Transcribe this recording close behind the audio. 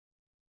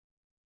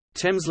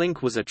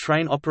Thameslink was a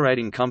train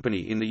operating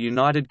company in the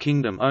United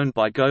Kingdom owned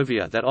by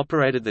Govia that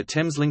operated the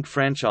Thameslink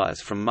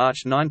franchise from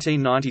March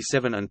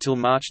 1997 until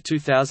March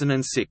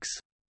 2006.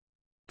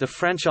 The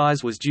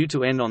franchise was due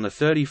to end on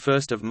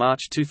 31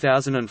 March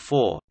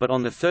 2004, but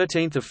on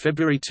 13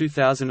 February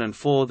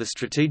 2004 the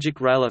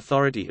Strategic Rail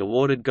Authority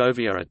awarded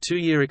Govia a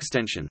 2-year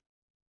extension.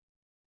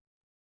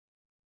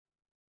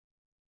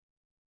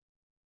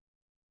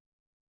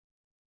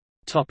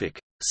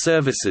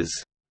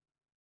 Services.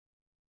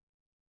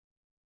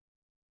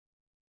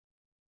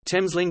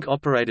 Thameslink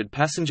operated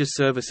passenger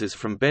services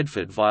from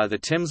Bedford via the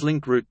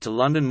Thameslink route to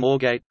London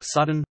Moorgate,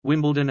 Sutton,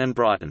 Wimbledon and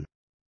Brighton.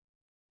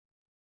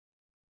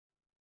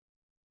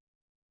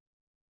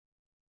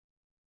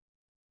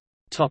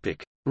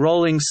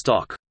 Rolling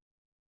stock.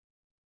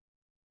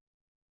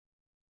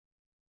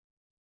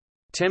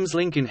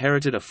 Thameslink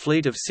inherited a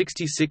fleet of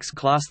 66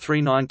 Class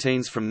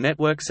 319s from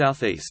Network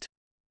South East.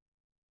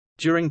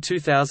 During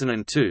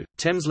 2002,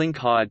 Thameslink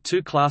hired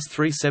 2 Class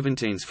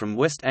 317s from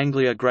West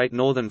Anglia Great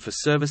Northern for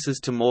services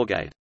to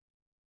Moorgate.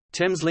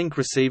 Thameslink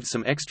received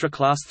some extra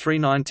Class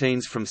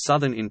 319s from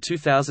Southern in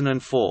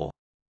 2004.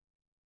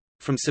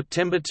 From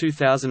September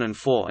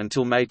 2004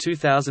 until May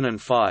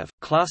 2005,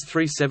 Class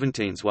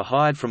 317s were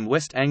hired from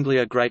West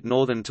Anglia Great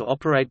Northern to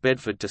operate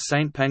Bedford to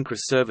St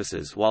Pancras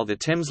services while the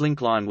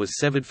Thameslink line was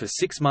severed for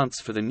 6 months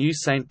for the new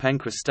St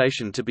Pancras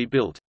station to be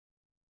built.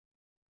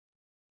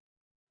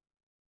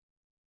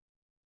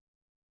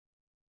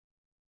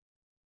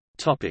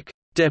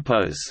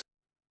 Depots.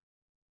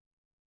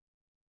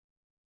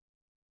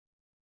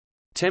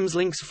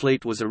 Thameslink's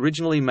fleet was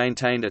originally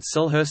maintained at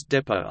Selhurst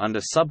Depot under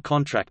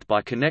subcontract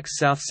by Connex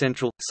South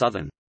Central,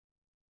 Southern.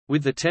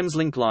 With the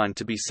Thameslink line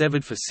to be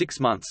severed for 6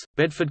 months,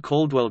 Bedford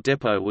Caldwell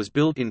Depot was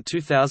built in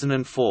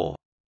 2004.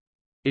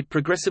 It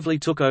progressively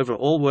took over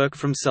all work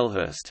from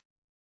Selhurst.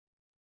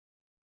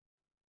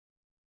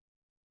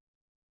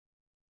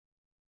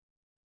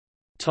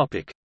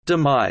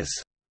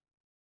 Demise.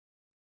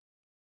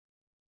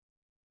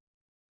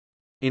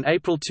 In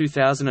April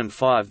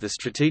 2005 the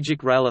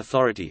Strategic Rail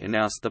Authority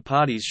announced the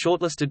parties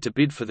shortlisted to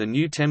bid for the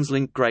new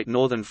Thameslink Great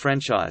Northern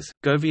franchise,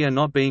 Govia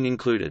not being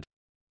included.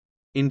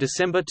 In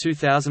December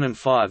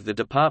 2005 the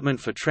Department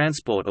for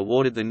Transport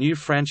awarded the new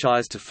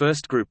franchise to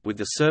First Group with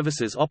the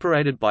services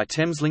operated by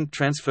Thameslink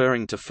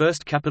transferring to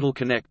First Capital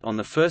Connect on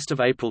 1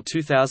 April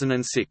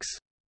 2006.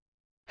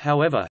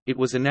 However, it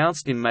was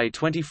announced in May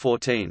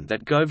 2014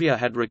 that Govia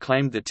had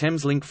reclaimed the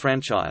Thameslink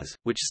franchise,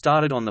 which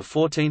started on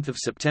 14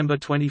 September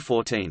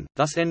 2014,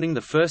 thus ending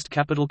the First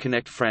Capital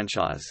Connect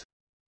franchise.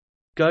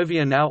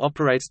 Govia now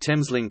operates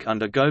Thameslink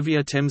under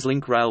Govia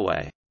Thameslink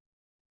Railway.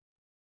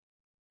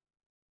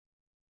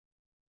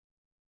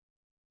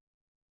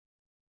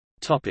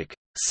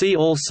 See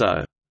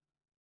also: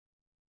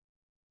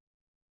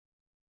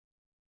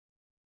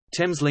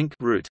 Thameslink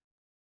route.